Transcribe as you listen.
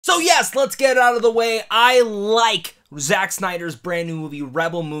So yes, let's get it out of the way. I like Zack Snyder's brand new movie,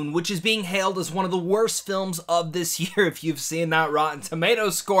 Rebel Moon, which is being hailed as one of the worst films of this year, if you've seen that Rotten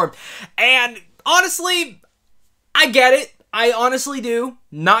Tomatoes score. And honestly, I get it. I honestly do.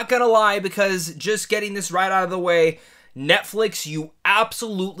 Not gonna lie, because just getting this right out of the way, Netflix, you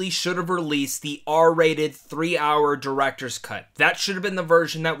absolutely should have released the R-rated 3-hour director's cut. That should have been the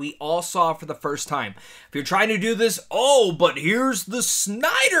version that we all saw for the first time. If you're trying to do this, oh, but here's the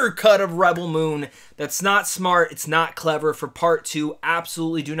Snyder cut of Rebel Moon. That's not smart. It's not clever. For part 2,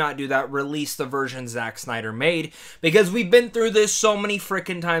 absolutely do not do that. Release the version Zack Snyder made, because we've been through this so many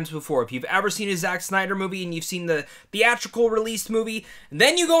freaking times before. If you've ever seen a Zack Snyder movie and you've seen the theatrical released movie, and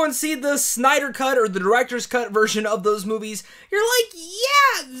then you go and see the Snyder cut or the director's cut version of those movies, you're like,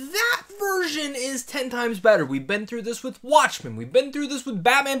 yeah, that version is 10 times better. We've been through this with Watchmen. We've been through this with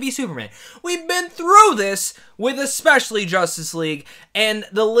Batman v Superman. We've been through this with especially Justice League, and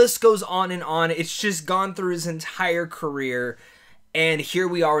the list goes on and on. It's just gone through his entire career, and here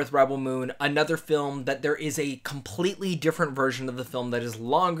we are with Rebel Moon, another film that there is a completely different version of the film that is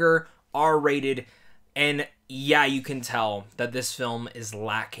longer, R-rated, and yeah, you can tell that this film is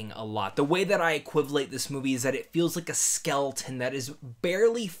lacking a lot. The way that I equivalent this movie is that it feels like a skeleton that is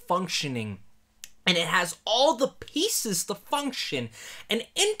barely functioning, and it has all the pieces to function and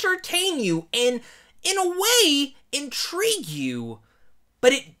entertain you and, in a way, intrigue you,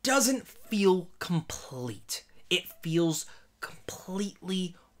 but it doesn't feel complete. It feels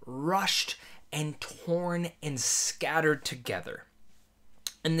completely rushed and torn and scattered together.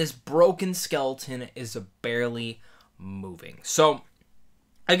 And this broken skeleton is barely moving. So,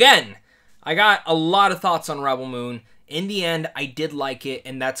 again, I got a lot of thoughts on Rebel Moon. In the end, I did like it,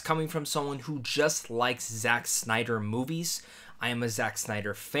 and that's coming from someone who just likes Zack Snyder movies. I am a Zack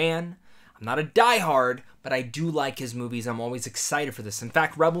Snyder fan. I'm not a diehard, but I do like his movies. I'm always excited for this. In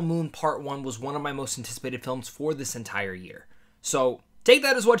fact, Rebel Moon Part 1 was one of my most anticipated films for this entire year. So, take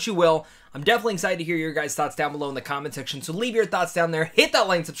that as what you will. I'm definitely excited to hear your guys' thoughts down below in the comment section, so leave your thoughts down there. Hit that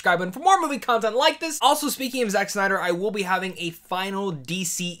like and subscribe button for more movie content like this. Also, speaking of Zack Snyder, I will be having a final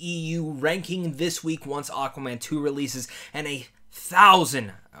DCEU ranking this week once Aquaman 2 releases, and a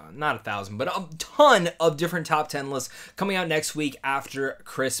ton of different top 10 lists coming out next week after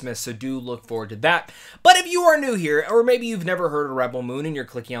Christmas, so do look forward to that. But if you are new here, or maybe you've never heard of Rebel Moon and you're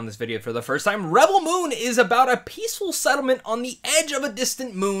clicking on this video for the first time, Rebel Moon is about a peaceful settlement on the edge of a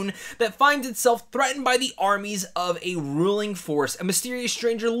distant moon that finds itself threatened by the armies of a ruling force. A mysterious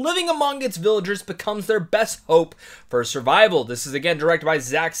stranger living among its villagers becomes their best hope for survival. This is again directed by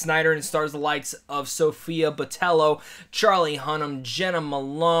Zack Snyder and stars the likes of Sophia Botello, Charlie Hunnam, Jenna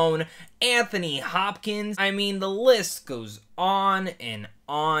Malone, Anthony Hopkins. I mean, the list goes on and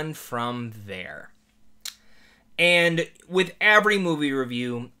on from there. And with every movie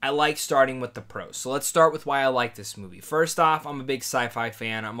review, I like starting with the pros. So let's start with why I like this movie. First off, I'm a big sci-fi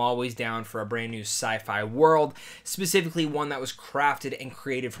fan. I'm always down for a brand new sci-fi world, specifically one that was crafted and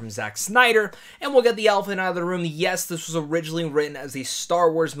created from Zack Snyder. And we'll get the elephant out of the room. Yes, this was originally written as a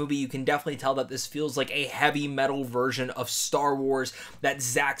Star Wars movie. You can definitely tell that this feels like a heavy metal version of Star Wars that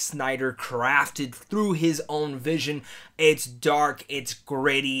Zack Snyder crafted through his own vision. It's dark, it's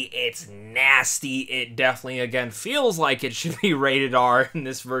gritty, it's nasty. It definitely, again, feels like it should be rated R, and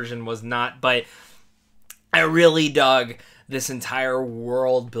this version was not, but I really dug this entire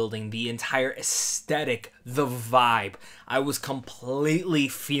world building, the entire aesthetic, the vibe. I was completely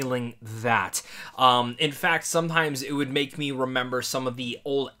feeling that. In fact, sometimes it would make me remember some of the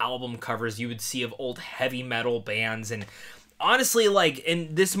old album covers you would see of old heavy metal bands, and honestly, like,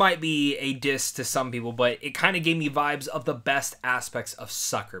 and this might be a diss to some people, but it kind of gave me vibes of the best aspects of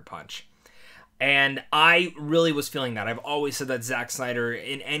Sucker Punch. And I really was feeling that. I've always said that Zack Snyder,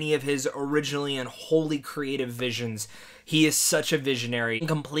 in any of his originally and wholly creative visions, he is such a visionary,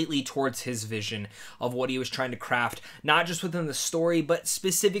 completely towards his vision of what he was trying to craft, not just within the story, but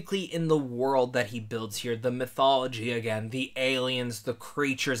specifically in the world that he builds here. The mythology, again, the aliens, the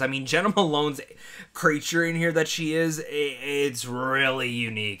creatures. I mean, Jenna Malone's creature in here that she is, it's really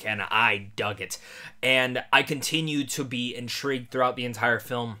unique, and I dug it. And I continue to be intrigued throughout the entire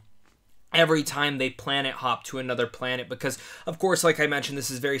film every time they planet hop to another planet, because, of course, like I mentioned,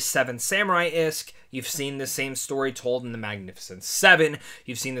 this is very Seven Samurai-esque. You've seen the same story told in The Magnificent Seven.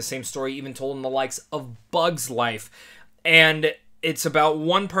 You've seen the same story even told in the likes of Bug's Life. And it's about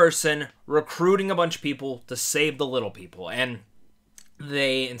one person recruiting a bunch of people to save the little people. And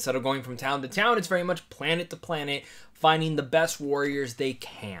they, instead of going from town to town, it's very much planet to planet, finding the best warriors they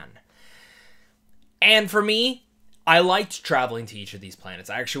can. And for me, I liked traveling to each of these planets.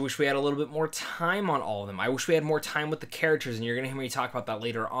 I actually wish we had a little bit more time on all of them. I wish we had more time with the characters, and you're going to hear me talk about that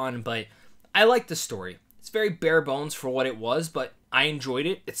later on, but I like the story. It's very bare bones for what it was, but I enjoyed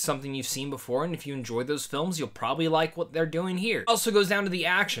it. It's something you've seen before, and if you enjoy those films, you'll probably like what they're doing here. It also goes down to the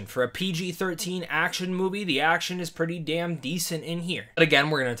action. For a PG-13 action movie, the action is pretty damn decent in here. But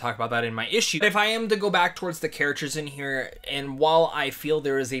again, we're going to talk about that in my issue. If I am to go back towards the characters in here, and while I feel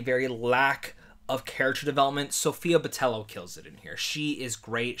there is a very lack of character development, Sofia Boutella kills it in here. She is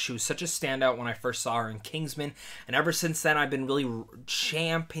great. She was such a standout when I first saw her in Kingsman, and ever since then I've been really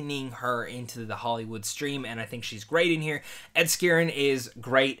championing her into the Hollywood stream, and I think she's great in here. Ed Skrein is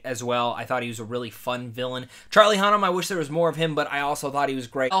great as well. I thought he was a really fun villain. Charlie Hunnam, I wish there was more of him, but I also thought he was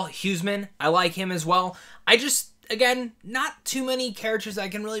great. Well, Huseman, I like him as well. I just, again, not too many characters I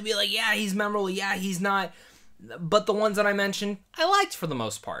can really be like, yeah, he's memorable, yeah, he's not. But the ones that I mentioned, I liked for the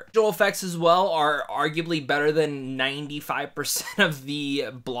most part. Visual effects as well are arguably better than 95% of the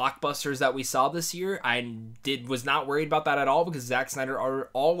blockbusters that we saw this year. I was not worried about that at all because Zack Snyder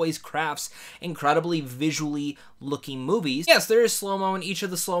always crafts incredibly visually looking movies. Yes, there is slow-mo, and each of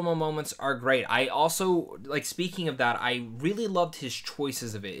the slow-mo moments are great. I also, like, speaking of that, I really loved his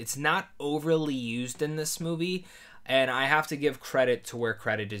choices of it. It's not overly used in this movie, and I have to give credit to where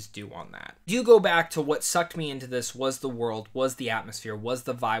credit is due on that. You go back to what sucked me into this was the world, was the atmosphere, was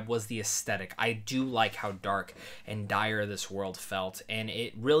the vibe, was the aesthetic. I do like how dark and dire this world felt, and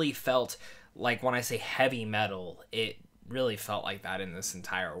it really felt like, when I say heavy metal, it really felt like that in this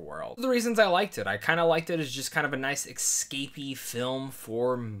entire world. The reasons I liked it, I kind of liked it as just kind of a nice escapey film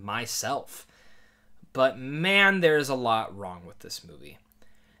for myself. But man, there's a lot wrong with this movie.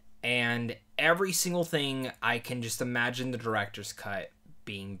 And every single thing I can just imagine the director's cut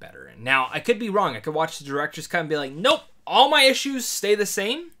being better in. Now, I could be wrong. I could watch the director's cut and be like, nope, all my issues stay the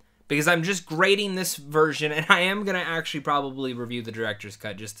same, because I'm just grading this version, and I am going to actually probably review the director's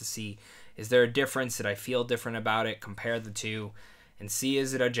cut just to see, is there a difference? Did I feel different about it? Compare the two and see,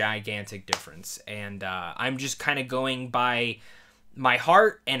 is it a gigantic difference? And I'm just kind of going by my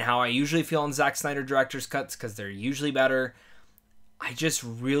heart and how I usually feel on Zack Snyder director's cuts, because they're usually better. I just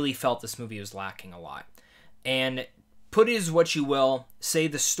really felt this movie was lacking a lot. And put it as what you will, say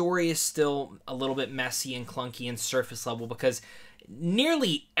the story is still a little bit messy and clunky and surface level, because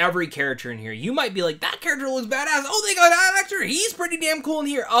nearly every character in here, you might be like, that character looks badass. Oh, they got that actor. He's pretty damn cool in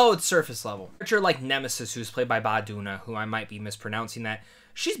here. Oh, it's surface level. A character like Nemesis, who's played by Baduna, who I might be mispronouncing that.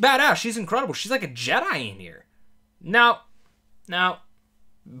 She's badass. She's incredible. She's like a Jedi in here. No.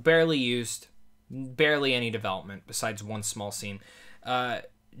 Barely used. Barely any development besides one small scene.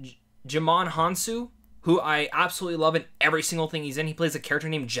 Jimon Hansu, who I absolutely love in every single thing he's in. He plays a character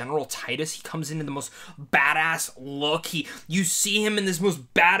named General Titus. He comes in the most badass look. You see him in this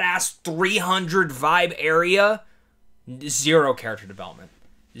most badass 300 vibe area. Zero character development.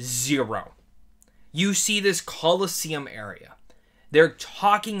 Zero. You see this Colosseum area. They're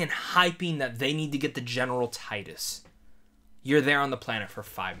talking and hyping that they need to get the General Titus. You're there on the planet for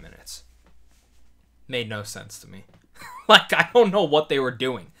 5 minutes. Made no sense to me. Like, I don't know what they were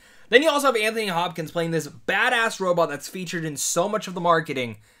doing. Then you also have Anthony Hopkins playing this badass robot that's featured in so much of the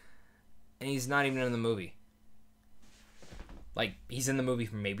marketing, and he's not even in the movie. Like, he's in the movie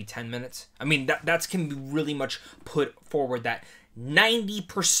for maybe 10 minutes. I mean, that's can be really much put forward that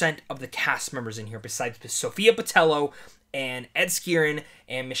 90% of the cast members in here, besides Sofia Boutella and Ed Skrein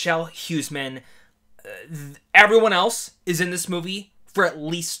and Michelle Huseman, everyone else is in this movie for at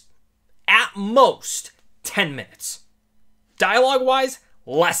most 10 minutes. Dialogue-wise,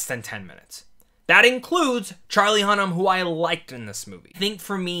 less than 10 minutes. That includes Charlie Hunnam, who I liked in this movie. I think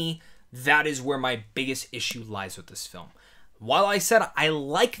for me, that is where my biggest issue lies with this film. While I said I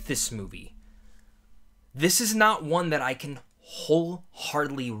like this movie, this is not one that I can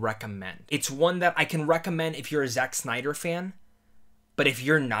wholeheartedly recommend. It's one that I can recommend if you're a Zack Snyder fan, but if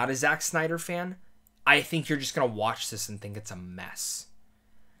you're not a Zack Snyder fan, I think you're just going to watch this and think it's a mess.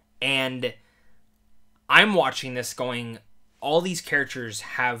 And I'm watching this going, all these characters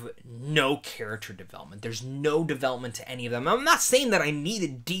have no character development. There's no development to any of them. I'm not saying that I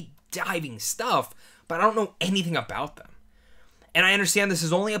needed deep diving stuff, but I don't know anything about them. And I understand this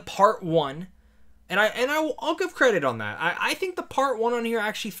is only a part one, and I'll give credit on that. I think the part one on here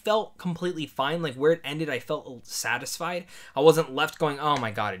actually felt completely fine. Like, where it ended, I felt satisfied. I wasn't left going, oh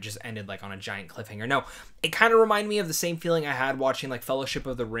my god, it just ended like on a giant cliffhanger. No, it kind of reminded me of the same feeling I had watching like Fellowship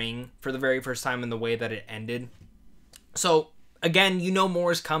of the Ring for the very first time in the way that it ended. So, again, you know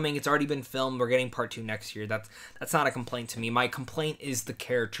more is coming. It's already been filmed. We're getting part 2 next year. That's not a complaint to me. My complaint is the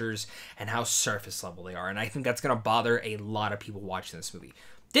characters and how surface level they are. And I think that's going to bother a lot of people watching this movie.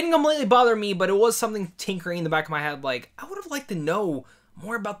 Didn't completely bother me, but it was something tinkering in the back of my head, like, I would have liked to know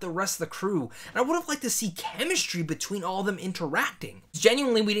more about the rest of the crew, and I would have liked to see chemistry between all of them interacting.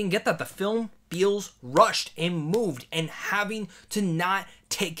 Genuinely, we didn't get that. The film feels rushed and moved and having to not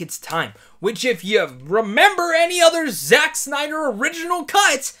take its time, which if you remember any other Zack Snyder original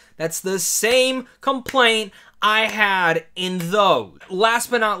cuts, that's the same complaint I had in those. Last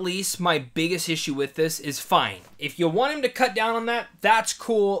but not least, my biggest issue with this is fine. If you want him to cut down on that, that's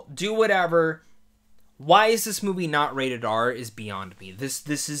cool. Do whatever. Why is this movie not rated R is beyond me. This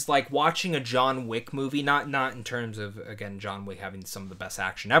is like watching a John Wick movie, not in terms of, again, John Wick having some of the best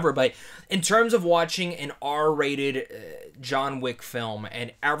action ever, but in terms of watching an R-rated John Wick film,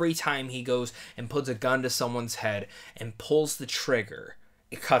 and every time he goes and puts a gun to someone's head and pulls the trigger,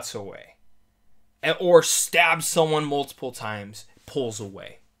 it cuts away. Or stabs someone multiple times, pulls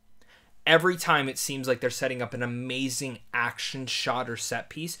away. Every time it seems like they're setting up an amazing action shot or set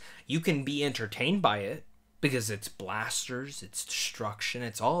piece. You can be entertained by it because it's blasters, it's destruction,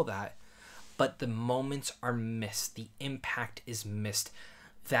 it's all that. But the moments are missed. The impact is missed.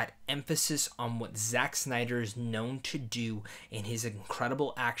 That emphasis on what Zack Snyder is known to do in his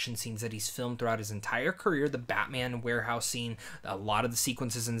incredible action scenes that he's filmed throughout his entire career, the Batman warehouse scene, a lot of the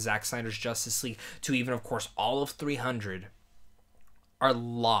sequences in Zack Snyder's Justice League, to even, of course, all of 300, are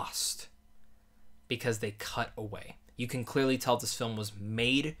lost because they cut away. You can clearly tell this film was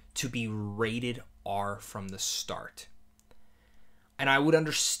made to be rated R from the start. And I would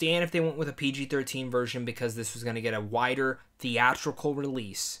understand if they went with a PG-13 version because this was going to get a wider theatrical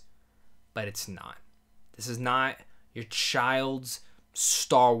release, but it's not. This is not your child's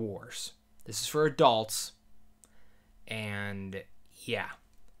Star Wars. This is for adults, and yeah,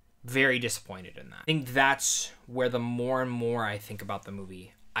 very disappointed in that. I think that's where the more and more I think about the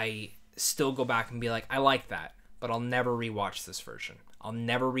movie, I still go back and be like, I like that, but I'll never rewatch this version. I'll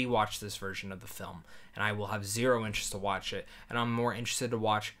never rewatch this version of the film, and I will have zero interest to watch it, and I'm more interested to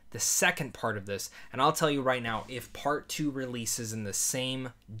watch the second part of this. And I'll tell you right now, if part 2 releases in the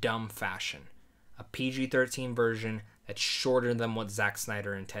same dumb fashion, a PG-13 version that's shorter than what Zack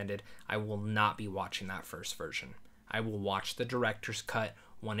Snyder intended, I will not be watching that first version. I will watch the director's cut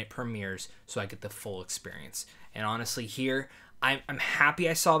when it premieres so I get the full experience. And honestly, here, I'm happy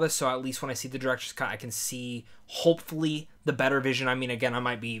I saw this, so at least when I see the director's cut, I can see, hopefully, the better vision. I mean, again, I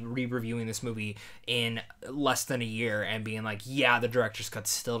might be re-reviewing this movie in less than a year and being like, yeah, the director's cut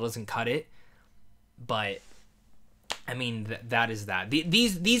still doesn't cut it. But, I mean, that is that.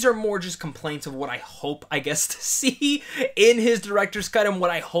 These are more just complaints of what I hope, I guess, to see in his director's cut and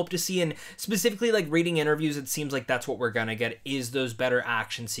what I hope to see. And specifically, like, reading interviews, it seems like that's what we're gonna get, is those better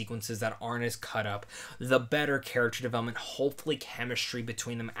action sequences that aren't as cut up, the better character development, hopefully chemistry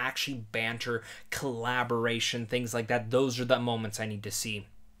between them, actually banter, collaboration, things like that. Those are the moments I need to see.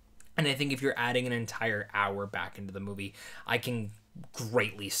 And I think if you're adding an entire hour back into the movie, I can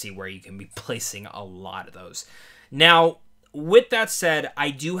greatly see where you can be placing a lot of those. Now, with that said, I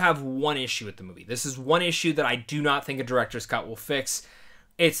do have one issue with the movie. This is one issue that I do not think a director's cut will fix.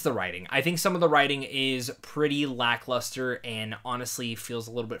 It's the writing. I think some of the writing is pretty lackluster and honestly feels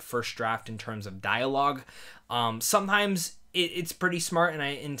a little bit first draft in terms of dialogue. Sometimes it's pretty smart and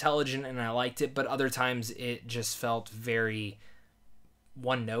intelligent and I liked it, but other times it just felt very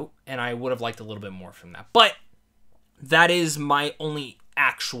one note and I would have liked a little bit more from that. But that is my only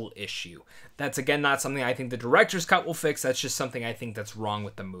actual issue. That's, again, not something I think the director's cut will fix. That's just something I think that's wrong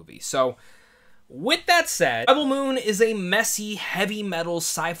with the movie. So, with that said, Rebel Moon is a messy, heavy metal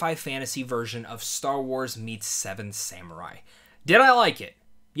sci-fi fantasy version of Star Wars meets Seven Samurai. Did I like it?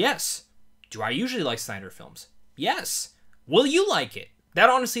 Yes. Do I usually like Snyder films? Yes. Will you like it? That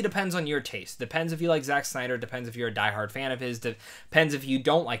honestly depends on your taste. Depends if you like Zack Snyder. Depends if you're a diehard fan of his. Depends if you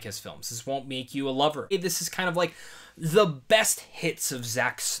don't like his films. This won't make you a lover. This is kind of like the best hits of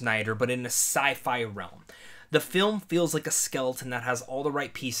Zack Snyder, but in a sci-fi realm. The film feels like a skeleton that has all the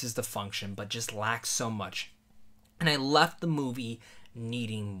right pieces to function, but just lacks so much. And I left the movie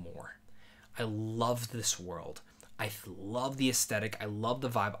needing more. I love this world. I love the aesthetic. I love the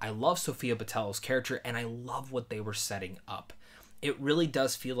vibe. I love Sofia Boutello's character, and I love what they were setting up. It really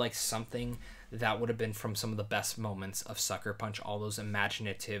does feel like something that would have been from some of the best moments of Sucker Punch, all those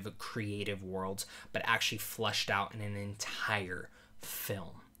imaginative, creative worlds, but actually fleshed out in an entire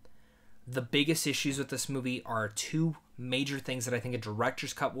film. The biggest issues with this movie are two major things that I think a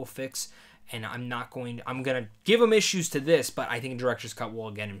director's cut will fix, and I'm going to give them issues to this, but I think a director's cut will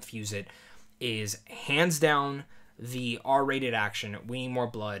again infuse it, is hands down the R-rated action. We need more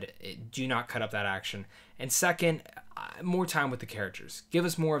blood. Do not cut up that action. And second, more time with the characters. Give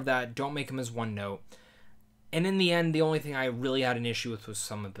us more of that. Don't make them as one note. And in the end, the only thing I really had an issue with was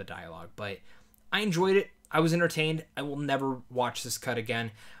some of the dialogue. But I enjoyed it. I was entertained. I will never watch this cut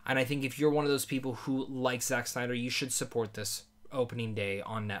again. And I think if you're one of those people who likes Zack Snyder, you should support this opening day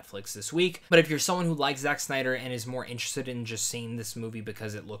on Netflix this week. But if you're someone who likes Zack Snyder and is more interested in just seeing this movie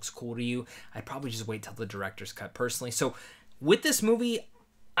because it looks cool to you, I'd probably just wait till the director's cut personally. So with this movie,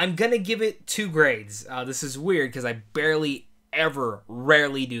 I'm going to give it 2 grades. This is weird because I rarely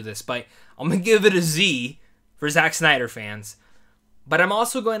do this, but I'm going to give it a Z for Zack Snyder fans. But I'm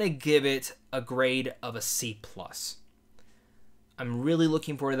also going to give it a grade of a C+. I'm really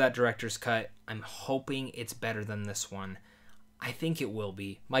looking forward to that director's cut. I'm hoping it's better than this one. I think it will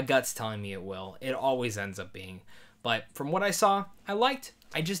be. My gut's telling me it will. It always ends up being. But from what I saw, I liked.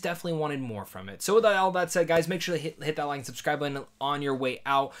 I just definitely wanted more from it. So with all that said, guys, make sure to hit that like and subscribe button on your way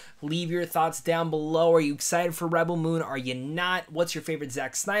out. Leave your thoughts down below. Are you excited for Rebel Moon? Are you not? What's your favorite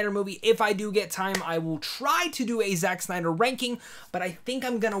Zack Snyder movie? If I do get time, I will try to do a Zack Snyder ranking, but I think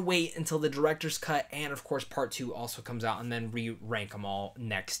I'm going to wait until the director's cut and, of course, part 2 also comes out and then re-rank them all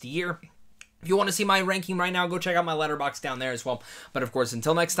next year. If you want to see my ranking right now, go check out my letterbox down there as well. But, of course,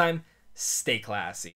 until next time, stay classy.